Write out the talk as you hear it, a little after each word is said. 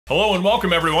Hello and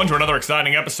welcome everyone to another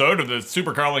exciting episode of the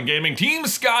Super Carlin Gaming Team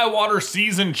Skywater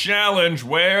Season Challenge,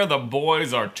 where the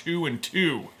boys are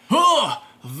 2-2. Huh!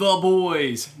 The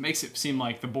boys. Makes it seem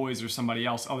like the boys are somebody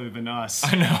else other than us.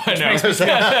 I know.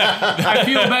 I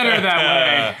feel better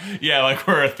that way. Yeah, like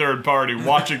we're a third party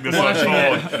watching this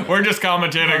unfold. We're just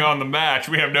commentating on the match.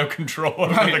 We have no control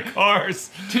over the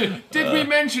cars. Did we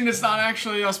mention it's not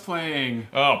actually us playing?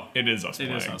 Oh, it is us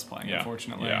playing. It is us playing,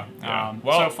 unfortunately. Yeah.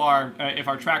 Well, so far, if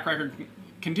our track record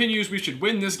continues, we should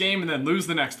win this game and then lose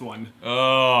the next one.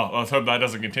 Oh, let's hope that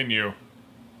doesn't continue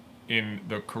in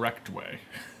the correct way.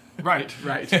 Right.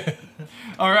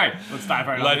 All right, let's dive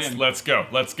right on in. Let's go.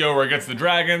 We're against the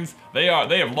Dragons. They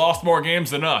have lost more games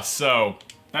than us, so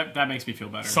that makes me feel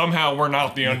better. Somehow we're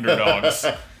not the underdogs.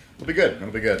 It'll be good.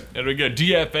 It'll be good.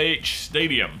 DFH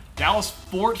Stadium. Dallas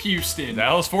Fort Houston.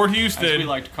 As we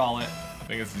like to call it. I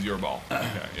think this is your ball. Okay.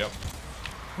 Yep.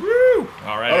 Woo!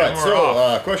 All right.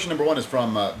 So question number one is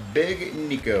from Big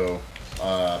Nico.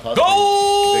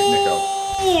 Goal! Big Nico.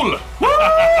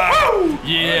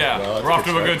 Yeah, well, we're off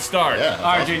to a good start. Yeah,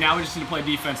 all right, Jay, now we just need to play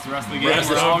defense the rest of the game.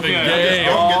 Rest of the game.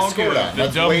 Don't get scored on. The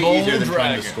That's way easier than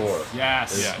trying to Dragons. score.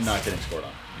 Yes. Not getting scored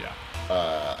on. Yeah.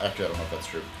 Actually, I don't know if that's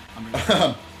true.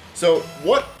 So,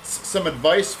 what's some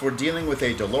advice for dealing with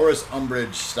a Dolores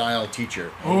Umbridge style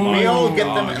teacher? We all get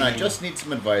them, and I just need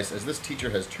some advice, as this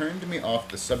teacher has turned me off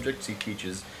the subjects he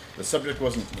teaches. The subject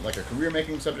wasn't like a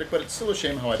career-making subject, but it's still a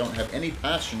shame how I don't have any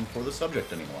passion for the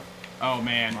subject anymore. Oh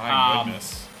man, my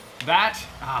goodness.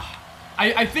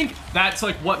 I think that's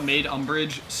like what made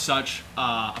Umbridge such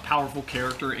a powerful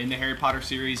character in the Harry Potter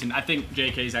series, and I think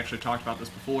JK's actually talked about this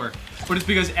before, but it's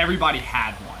because everybody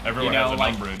had one. Everyone has an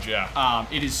Umbridge, yeah.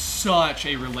 It is such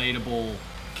a relatable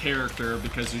character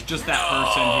because there's just that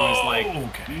person who is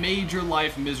like made your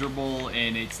life miserable,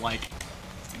 and it's like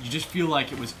you just feel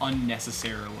like it was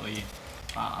unnecessarily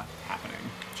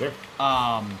happening. Sure.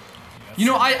 You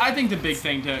know, I think the big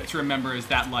thing to remember is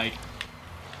that, like,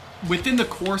 within the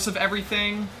course of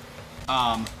everything,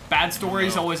 bad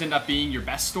stories always end up being your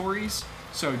best stories.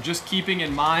 So just keeping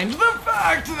in mind the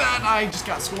fact that I just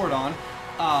got scored on.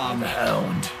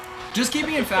 Just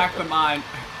keeping in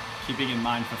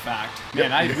mind the fact.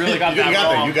 Man, I really got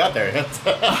that wrong. You got there.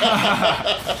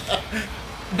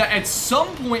 That at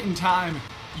some point in time,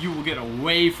 you will get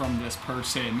away from this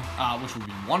person, which would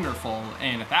be wonderful,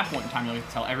 and at that point in time, you'll get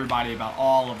to tell everybody about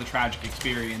all of the tragic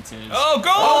experiences. Oh, go!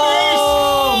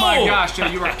 Oh my gosh, Joe,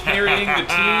 you are carrying the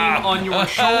team on your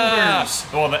shoulders.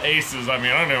 Well, the aces, I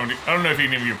mean, I don't know if you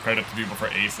can even give credit to people for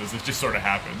aces. It just sort of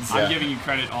happens. I'm giving you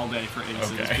credit all day for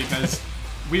aces, because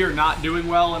we are not doing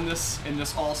well in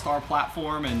this all-star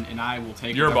platform, and I will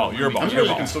take your ball. I'm sure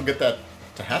you can still get that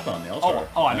to happen on the all-star.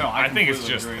 Oh, I know. I think it's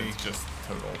just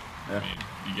total. Yeah. I mean,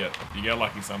 you get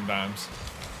lucky sometimes.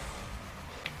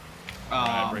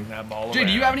 Bring that ball Jay,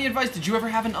 do you have any advice? Did you ever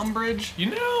have an Umbridge? You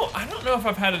know, I don't know if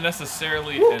I've had it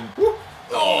necessarily. The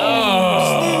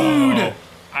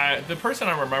person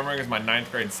I'm remembering is my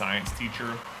 9th grade science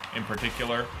teacher, in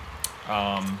particular,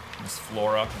 Miss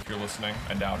Flora. If you're listening,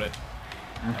 I doubt it.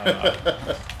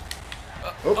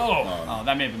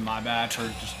 That may have been my bad for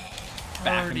just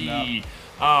backing up.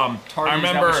 I Tardy, remember,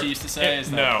 is that what she used to say?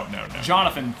 No.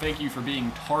 Jonathan, thank you for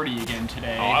being tardy again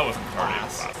today. Oh, I wasn't tardy in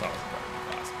class. I was tardy in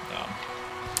class.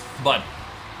 But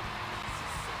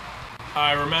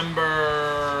I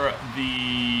remember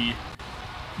the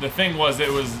thing was,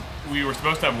 we were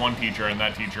supposed to have one teacher, and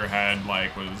that teacher had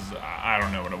I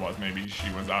don't know what it was. Maybe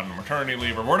she was out on maternity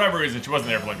leave or whatever reason. She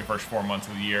wasn't there for like the first 4 months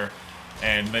of the year.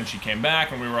 And then she came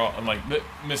back, and we were all, and like,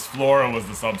 Miss Flora was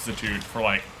the substitute for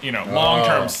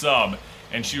long-term sub.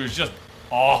 And she was just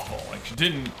awful. Like, she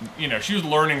didn't, she was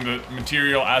learning the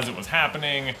material as it was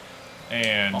happening,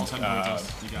 and you got it out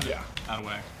of the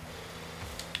way.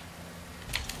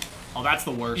 Oh, that's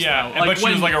the worst. Yeah, though. but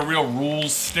she was like a real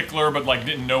rules stickler, but like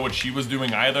didn't know what she was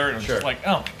doing either. And it was just like,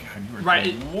 oh my god, you were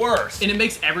the worst. And it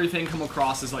makes everything come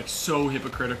across as like so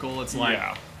hypocritical. It's like,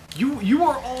 you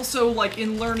are also like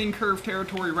in learning curve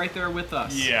territory right there with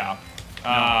us. Yeah.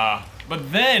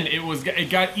 But then it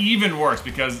got even worse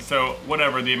because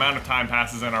the amount of time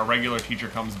passes and our regular teacher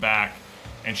comes back,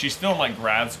 and she's still in like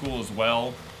grad school as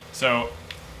well. So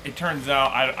it turns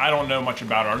out I don't know much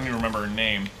about her. I don't even remember her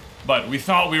name. But we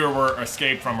thought we were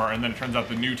escaped from her, and then it turns out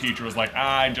the new teacher was like,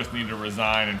 I just need to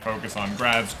resign and focus on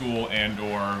grad school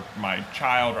or my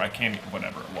child, or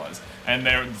whatever it was. And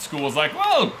the school was like,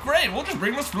 well, great, we'll just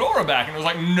bring Miss Flora back. And it was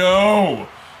like, no,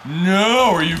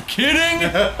 are you kidding?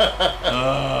 When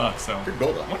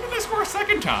did they score a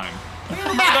second time? I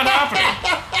didn't remember that happening.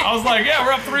 I was like, yeah,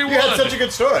 we're up 3-1. You had such a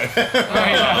good story.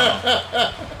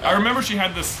 I remember she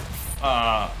had this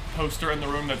poster in the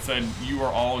room that said "You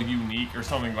are all unique" or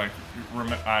something like.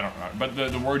 I don't know, but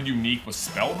the word "unique" was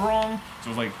spelled wrong, so it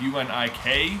was like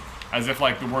UNIK, as if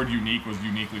like the word "unique" was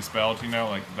uniquely spelled, you know,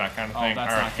 like that kind of thing.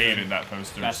 That's I not hated good. that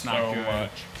poster That's so not good.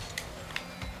 much.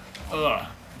 Ugh.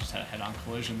 Just had a head-on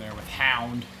collision there with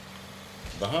Hound.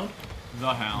 The Hound?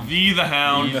 The Hound. The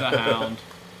Hound. The Hound.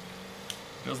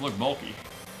 Does look bulky.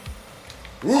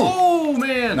 Ooh. Oh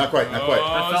man! Not quite, not quite.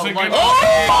 That felt it's a like- good-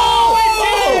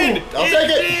 Oh! it did! I'll take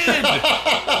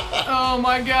it! Oh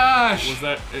my gosh! Was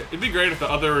that? It'd be great if the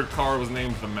other car was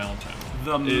named the Mountain.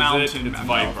 The Is Mountain. It's No,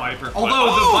 Viper.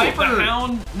 Although the Viper. The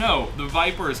Hound. No, the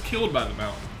Viper is killed by the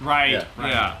Mountain. Right. Yeah. Right.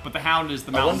 Yeah. But the Hound is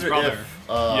the I Mountain's wonder brother. if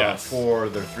Yes. for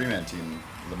their 3-man team,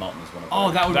 the Mountain is one of them.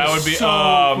 Oh, That would be so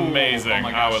amazing. Cool. Oh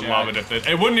my gosh, I would yeah. love it if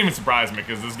it wouldn't even surprise me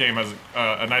because this game has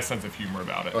a nice sense of humor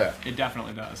about it. Oh, yeah. It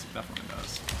definitely does. It definitely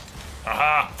does.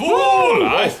 Aha! Fool!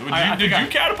 Nice. Did think you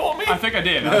catapult me? I think I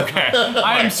did. Okay.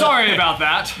 I am sorry about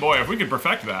that. Boy, if we could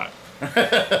perfect that.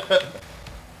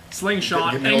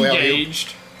 Slingshot Give me all the alley-oop.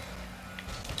 engaged.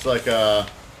 It's like,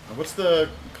 what's the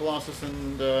Colossus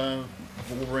and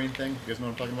Wolverine thing? You guys know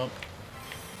what I'm talking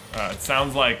about? It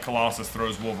sounds like Colossus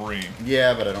throws Wolverine.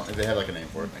 Yeah, but I don't. They had like a name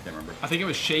for it. I can't remember. I think it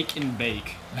was shake and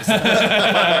bake. If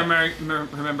I'm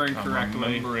remembering correctly.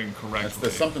 Remembering correctly. That's the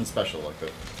something special, like the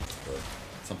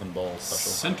something ball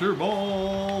special. Center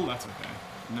ball. That's okay.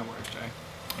 No worries,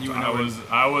 Jay. You I know was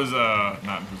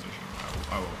not in position.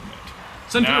 I will admit.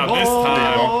 Center Now, ball.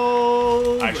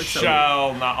 this time, I It's so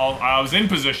shall not. I was in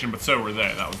position, but so were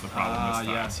they. That was the problem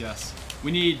this time. yes.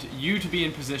 We need you to be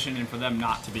in position and for them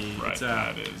not to be. Right, It's,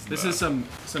 that is This the- is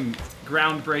some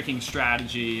groundbreaking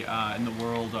strategy in the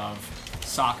world of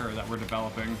soccer that we're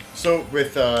developing. So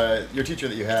with your teacher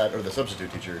that you had, or the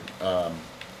substitute teacher,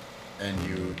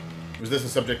 was this a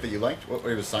subject that you liked? What,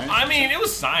 it was science? I mean, it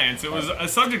was science. It was a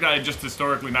subject I had just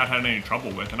historically not had any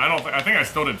trouble with, and I think I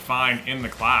still did fine in the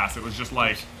class. It was just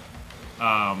like,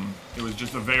 it was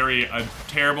just a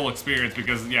terrible experience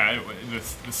because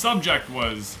the subject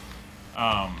was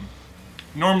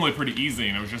normally pretty easy,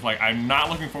 and it was just like I'm not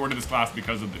looking forward to this class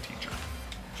because of the teacher.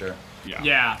 Sure. Yeah.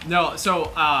 Yeah. No.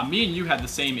 So me and you had the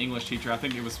same English teacher. I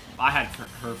think I had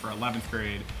her for 11th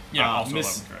grade. Yeah, also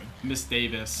Miss 11th grade. Miss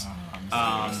Davis. Miss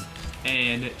Davis.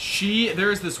 And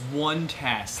there's this one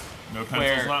test. No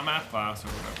pencils, not math class or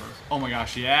whatever. Oh my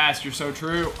gosh, yes, you're so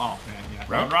true. Oh man, yeah.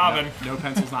 Round robin. No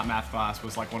pencils, not math class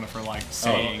was like one of her like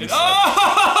sayings. Oh,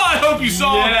 I hope you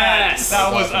saw Yes! that.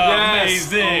 That was Yes!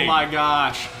 amazing. Oh my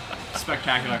gosh,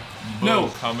 spectacular. Boom, No,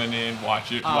 coming in.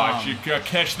 Watch it. Watch it.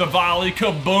 Catch the volley.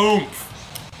 Kaboom.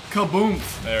 kaboom.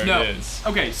 There No. it is.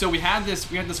 Okay, so we had this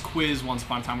quiz once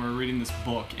upon a time. We were reading this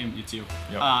book, and it's you.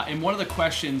 Yep. And one of the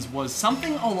questions was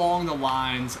something along the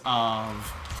lines of,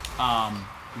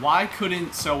 why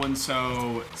couldn't so and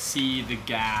so see the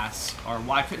gas, or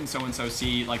why couldn't so and so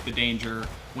see like the danger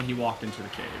when he walked into the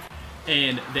cave?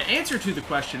 And the answer to the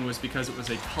question was because it was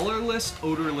a colorless,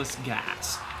 odorless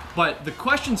gas. But the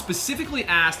question specifically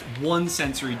asked one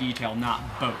sensory detail, not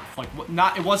both. Like,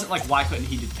 it wasn't like why couldn't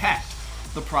he detect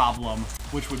the problem,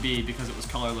 which would be because it was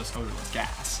colorless, odorless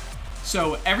gas.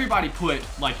 So everybody put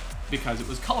like because it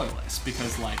was colorless,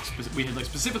 because like we had like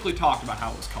specifically talked about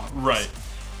how it was colorless. Right.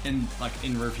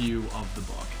 In review of the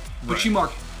book. But Right. she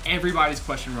marked everybody's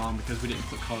question wrong because we didn't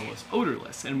put colorless,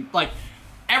 odorless, and like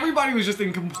everybody was just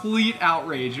in complete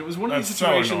outrage. It was one of these That's so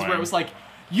situations where annoying. it was like,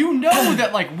 you know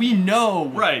that like we know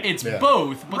Right. it's Yeah.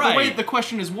 both, but the way Right. the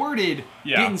question is worded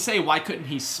Yeah. didn't say why couldn't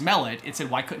he smell it. It said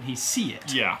why couldn't he see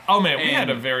it. Yeah. Oh man, we had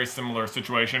a And- very similar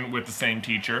situation with the same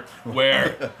teacher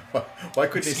where, Why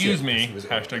couldn't he see excuse it? me, It was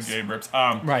hashtag odorless. gay rips.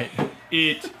 Right.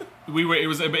 It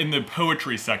was in the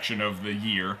poetry section of the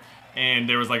year, and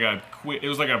there was like a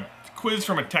quiz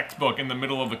from a textbook in the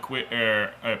middle of the quiz,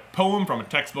 a poem from a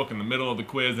textbook in the middle of the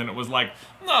quiz, and it was like,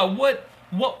 no, what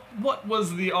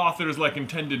was the author's like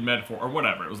intended metaphor or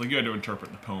whatever? It was like you had to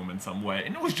interpret the poem in some way,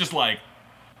 and it was just like,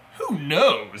 who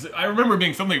knows? I remember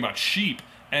being something about sheep,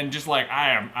 and just like I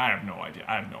have no idea.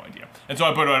 And so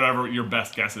I put whatever your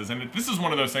best guess is, and this is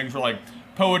one of those things where like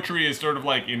poetry is sort of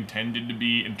like intended to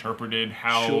be interpreted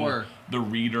how Sure. the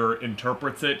reader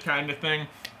interprets it, kind of thing.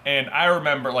 And I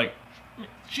remember like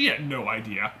she had no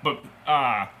idea, but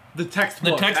The the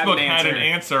textbook had an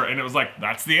answer, and it was like,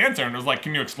 that's the answer. And it was like,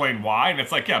 can you explain why? And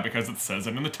it's like, yeah, because it says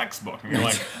it in the textbook. And you're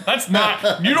like, that's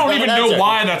not, you don't even know answer.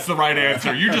 why that's the right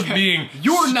answer. You're just being,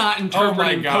 You're not oh my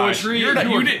interpreting gosh. poetry. You're not,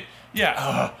 you did,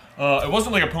 yeah, it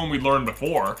wasn't like a poem we'd learned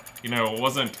before. You know, it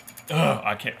wasn't,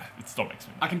 I can't, it still makes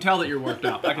me I can tell that you're worked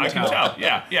up. I I can tell.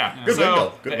 Yeah. Good So bingo.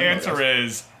 Good the bingo, answer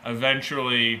guys. is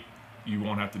eventually you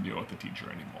won't have to deal with the teacher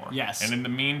anymore. Yes. And in the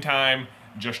meantime,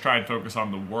 just try and focus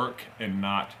on the work and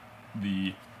not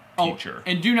the Oh, teacher.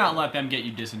 and do not let them get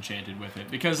you disenchanted with it,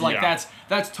 because like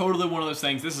that's totally one of those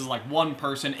things. This is like one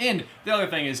person, and the other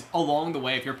thing is along the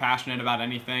way, if you're passionate about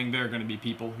anything, there are going to be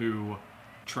people who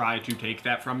try to take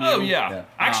that from you. Oh yeah,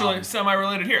 actually,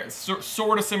 semi-related here.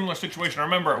 Sort of similar situation. I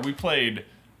remember I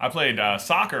played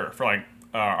soccer for like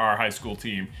our high school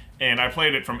team, and I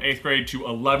played it from 8th grade to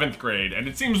 11th grade, and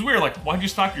it seems weird. Like, why'd you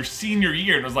stop your senior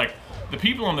year? And it was like, the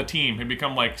people on the team had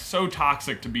become like so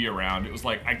toxic to be around. It was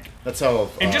like that's how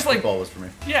just like football was for me.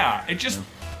 Yeah, it just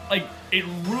like it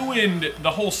ruined the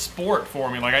whole sport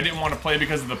for me. Like I didn't want to play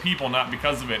because of the people, not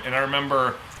because of it. And I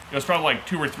remember it was probably like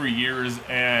 2 or 3 years,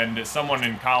 and someone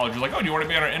in college was like, "Oh, do you want to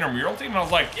be on our intramural team?" And I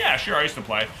was like, "Yeah, sure." I used to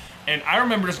play. And I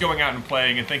remember just going out and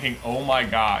playing and thinking, "Oh my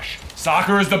gosh,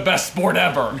 soccer is the best sport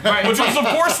ever." Right. Which was, of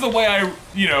course, the way I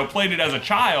played it as a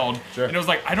child. Sure. And it was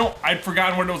like I'd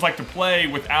forgotten what it was like to play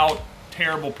without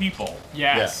terrible people.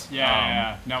 Yes.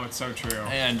 Yeah. No, it's so true.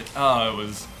 And it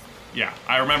was,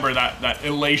 I remember that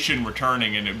elation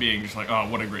returning and it being just like, oh,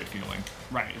 what a great feeling.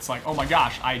 Right. It's like, oh my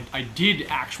gosh, I did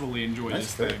actually enjoy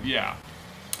this thing. Yeah.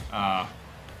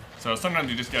 So sometimes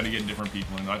you just got to get different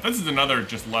people in life. This is another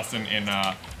just lesson in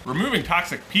removing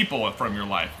toxic people from your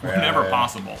life whenever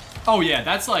possible. Oh yeah,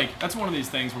 that's one of these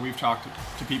things where we've talked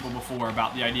to people before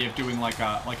about the idea of doing like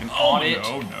an audit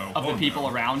of the people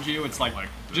around you. It's like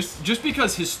just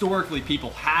because historically people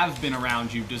have been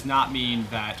around you does not mean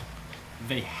that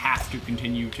they have to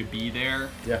continue to be there.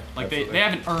 Yeah, like they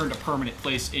haven't earned a permanent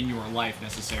place in your life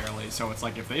necessarily. So it's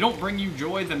like if they don't bring you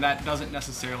joy, then that doesn't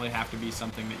necessarily have to be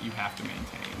something that you have to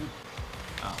maintain.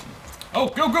 Go,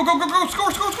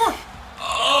 score!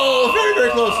 Oh, very,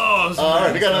 very close. All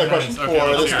right, we got another question for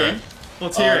this game.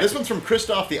 Let's hear it. This one's from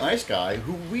Christoph the Ice Guy,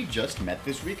 who we just met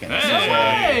this weekend.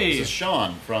 Hey! This is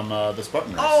Sean from the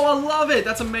Spartan Race. Oh, I love it.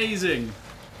 That's amazing.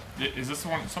 Is this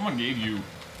one? Someone gave you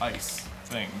ice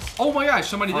things. Oh my gosh,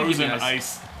 somebody did give me Frozen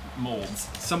ice molds.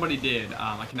 Somebody did.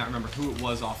 I cannot remember who it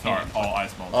was offhand. All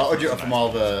ice molds. From all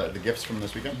the gifts from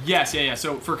this weekend? Yes, yeah.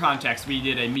 So for context, we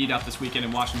did a meetup this weekend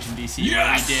in Washington, D.C.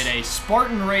 Yes! where we did a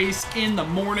Spartan race in the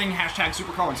morning, #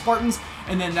 Super Carlin Spartans,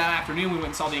 and then that afternoon we went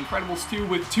and saw The Incredibles 2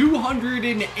 with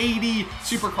 280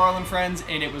 Super Carlin friends,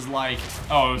 and it was like...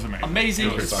 Oh, it was amazing.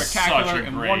 Amazing, it was spectacular,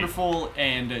 and wonderful,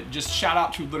 and just shout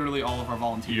out to literally all of our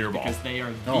volunteers because they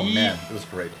are the it was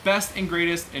great. best and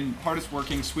greatest and hardest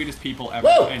working, sweetest people ever.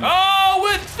 Whoa! And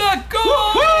with the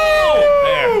goal!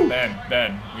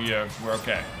 Ben, we're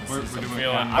okay. We're doing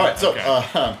feeling. All right, so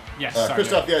yes,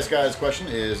 Christoph the Ice Guy's question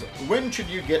is, when should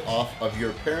you get off of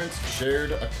your parents'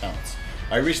 shared accounts?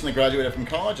 I recently graduated from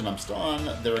college and I'm still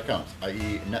on their accounts,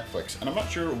 i.e. Netflix, and I'm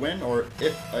not sure when or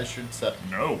if I should set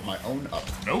my own up.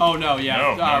 Nope. Oh, no,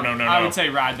 yeah. No. I would say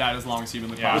ride that as long as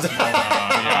humanly possible.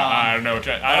 I don't know.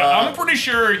 I'm pretty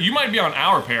sure you might be on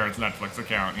our parents' Netflix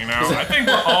account, I think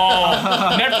we're all...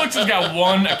 Netflix has got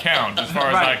one account, as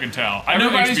far as I can tell.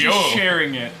 Everybody's just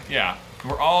sharing it. Yeah.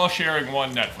 We're all sharing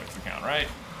one Netflix account, right?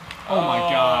 Oh my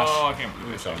gosh. Oh, I can't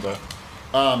believe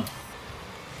it.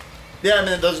 Yeah, I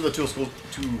mean, those are the two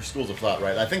schools of thought,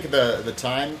 right? I think the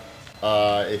time,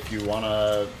 if you want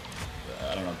to,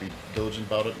 be diligent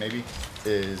about it, maybe,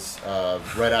 is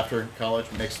right after college.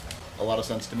 Makes a lot of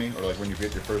sense to me, or like when you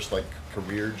get your first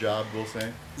career job, we'll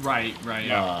say. Right.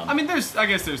 Yeah. I mean, there's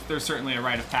certainly a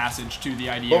rite of passage to the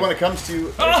idea. But when it comes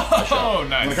to nice.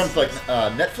 When it comes to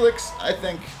Netflix, I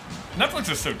think Netflix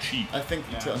is so cheap. I think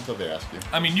until they ask you.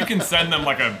 I mean, you can send them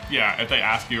if they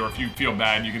ask you, or if you feel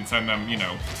bad, you can send them,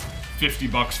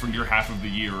 $50 for your half of the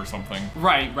year or something.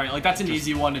 Right. Like that's an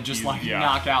easy one to just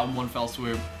knock out in one fell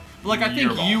swoop. But I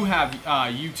think you have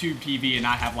YouTube TV and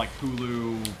I have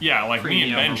Hulu. Yeah, me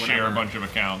and Ben share a bunch of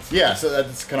accounts. Yeah, so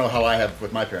that's kind of how I have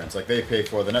with my parents. They pay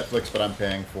for the Netflix, but I'm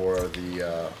paying for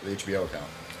the HBO account.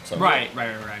 So right.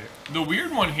 The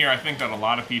weird one here, I think that a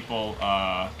lot of people.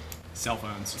 Cell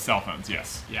phones. Cell phones,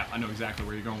 yes. Yeah, I know exactly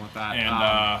where you're going with that.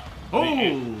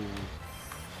 And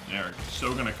they're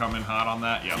so gonna come in hot on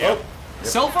that. Yeah. Yep.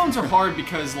 Cell phones are hard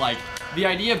because the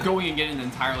idea of going and getting an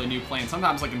entirely new plan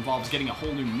sometimes involves getting a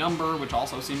whole new number, which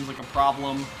also seems like a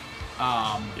problem.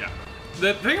 Yeah.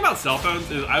 The thing about cell phones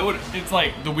is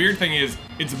the weird thing is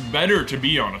it's better to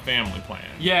be on a family plan.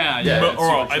 Yeah.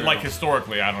 Or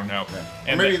historically, I don't know. Yeah.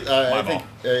 And maybe I think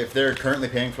if they're currently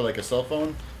paying for a cell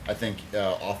phone, I think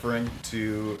offering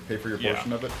to pay for your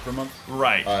portion of it per month,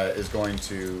 right, is going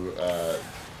to.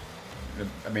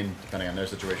 I mean, depending on their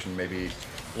situation, maybe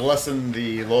lessen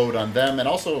the load on them, and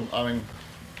also,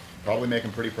 probably make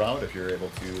them pretty proud if you're able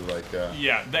to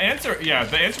Yeah, the answer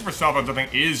for cell phones, I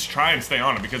think, is try and stay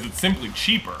on it because it's simply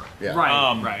cheaper. Yeah.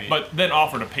 Right. But then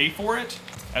offer to pay for it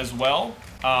as well.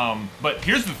 But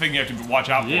here's the thing you have to watch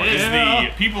out for, is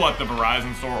the people at the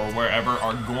Verizon store or wherever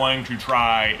are going to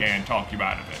try and talk you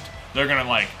out of it. They're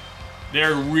gonna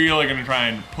they're really gonna try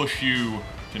and push you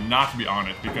to not be on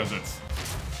it because it's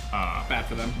bad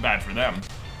for them. Bad for them.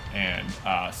 And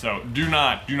so do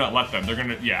not let them. They're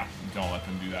gonna, don't let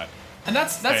them do that. And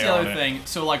that's the other thing.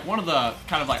 So like one of the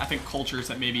kind of like I think cultures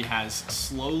that maybe has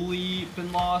slowly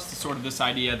been lost is sort of this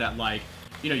idea that like,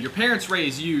 you know, your parents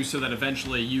raise you so that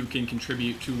eventually you can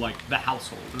contribute to like the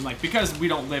household. And like because we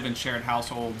don't live in shared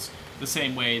households the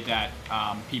same way that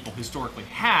people historically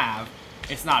have,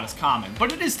 it's not as common.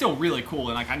 But it is still really cool.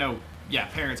 And like I know,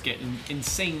 parents get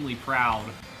insanely proud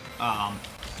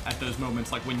at those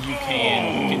moments, like when you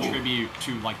can contribute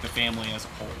to like the family as a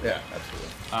whole. Yeah,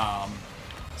 absolutely.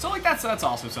 So like that's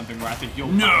also something where I think you'll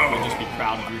probably just be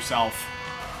proud of yourself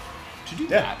to do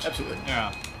that. Yeah, absolutely.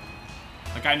 Yeah.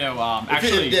 Like I know,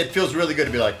 actually, it feels really good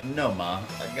to be like, no, Ma,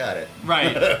 I got it.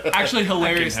 Right. Actually,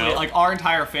 hilariously, like our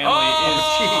entire family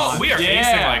is. We are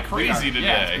tasting like crazy today.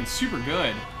 Yeah, it's been super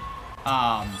good.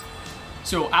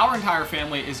 So our entire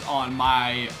family is on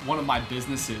one of my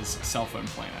business's cell phone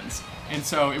plans, and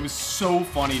so it was so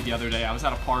funny the other day. I was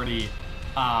at a party,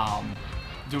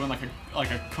 doing like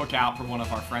a cookout for one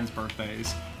of our friends'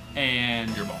 birthdays, and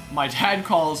my dad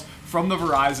calls from the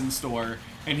Verizon store,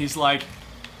 and he's like,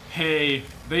 hey,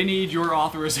 they need your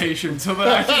authorization so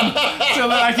that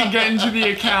I can get into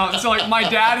the account. So like my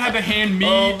dad had to hand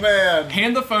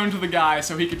the phone to the guy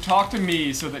so he could talk to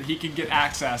me so that he could get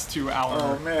access to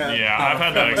our. Yeah, I've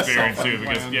had that experience too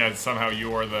because somehow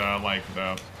you're the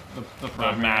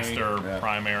master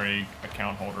primary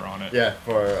account holder on it. Yeah,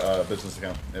 for a business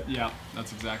account. Yep. Yeah,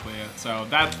 that's exactly it. So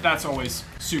that's always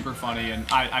super funny, and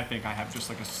I think I have just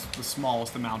like the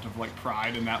smallest amount of like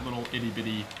pride in that little itty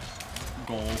bitty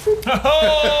goal.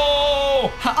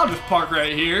 Oh! I'll just park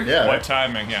right here. Yeah. What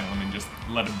timing? Yeah, let me just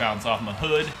let it bounce off my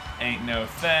hood. Ain't no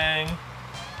thing.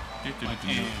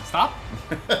 Stop.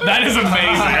 That is amazing.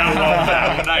 I love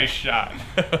that. Nice shot.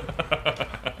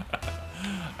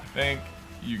 I think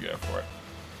you go for it.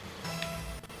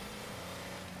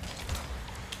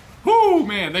 Whoo,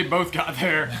 man, they both got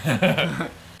there.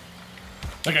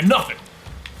 Like a nothing.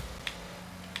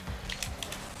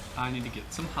 I need to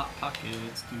get some hot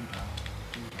pockets.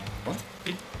 What?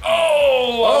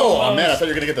 Oh, man, I thought you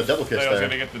were going to get the double kiss I there. was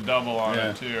going to get the double on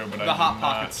it too, but the hot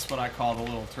pockets is what I call the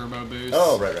little turbo boost.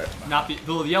 Oh, right. Not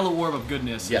the yellow orb of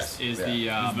goodness is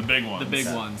the big ones. The big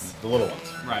ones. The little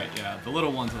ones. Right, yeah. The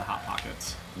little ones are the hot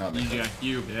pockets.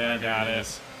 You got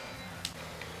it.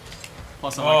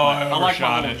 Plus, I like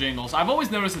my little jingles. I've always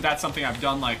noticed that that's something I've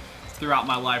done like throughout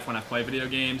my life when I play video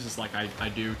games. Is like I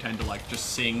do tend to like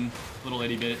just sing little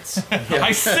itty bits.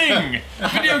 I sing.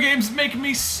 Video games make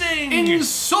me sing in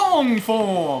song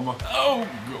form. Oh,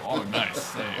 nice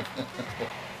save.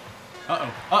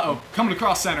 Uh-oh. Coming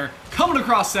across center. Could it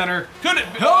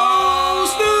be?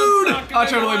 Oh, dude! I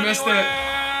totally missed it.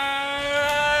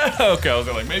 Okay, I was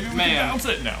like, maybe we can bounce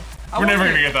it. No. We're never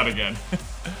going to get that again.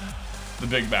 The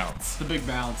big bounce. The big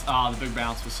bounce. The big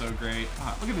bounce was so great.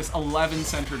 Look at this, 11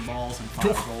 centered balls and 5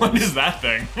 goals. What is that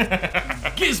thing?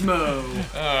 Gizmo!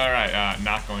 Alright,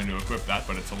 not going to equip that,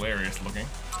 but it's hilarious looking.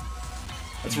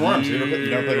 It's Worms. You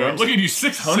don't play Worms? Look at you,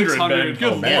 600, man.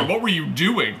 Good Lord, what were you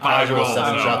doing? 5 goals,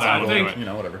 7 shots. I think,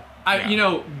 whatever. You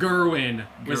know, Gerwin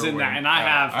was in that, and I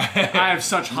have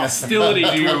such hostility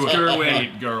towards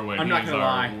Gerwin. Gerwin. I'm not gonna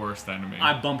lie. Our worst enemy.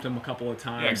 I bumped him a couple of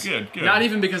times. Yeah, good. Not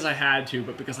even because I had to,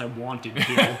 but because I wanted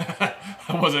to.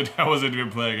 I wasn't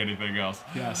even playing anything else.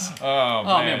 Yes. Oh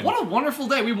man, what a wonderful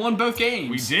day. We won both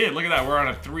games. We did. Look at that. We're on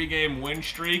a 3-game win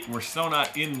streak. We're still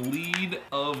not in lead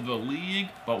of the league,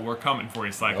 but we're coming for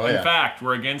you, Cyclone. In fact,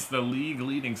 we're against the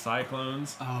league-leading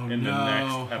Cyclones in the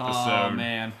next episode. Oh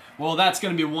man. Well, that's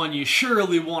going to be one you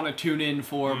surely want to tune in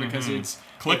for because it's...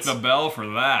 Click the bell for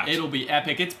that. It'll be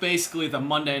epic. It's basically the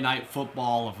Monday Night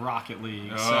Football of Rocket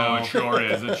League. Oh, it sure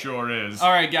is. It sure is. All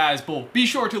right, guys. Well, be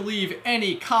sure to leave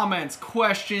any comments,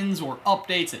 questions, or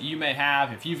updates that you may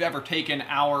have. If you've ever taken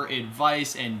our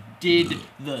advice and did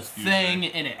the thing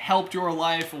and it helped your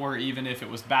life, or even if it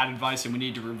was bad advice and we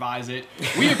need to revise it,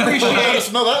 we appreciate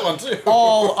smell that one too.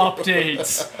 all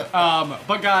updates.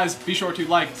 But guys, be sure to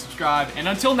like and subscribe. And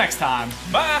until next time,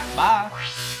 bye. Bye.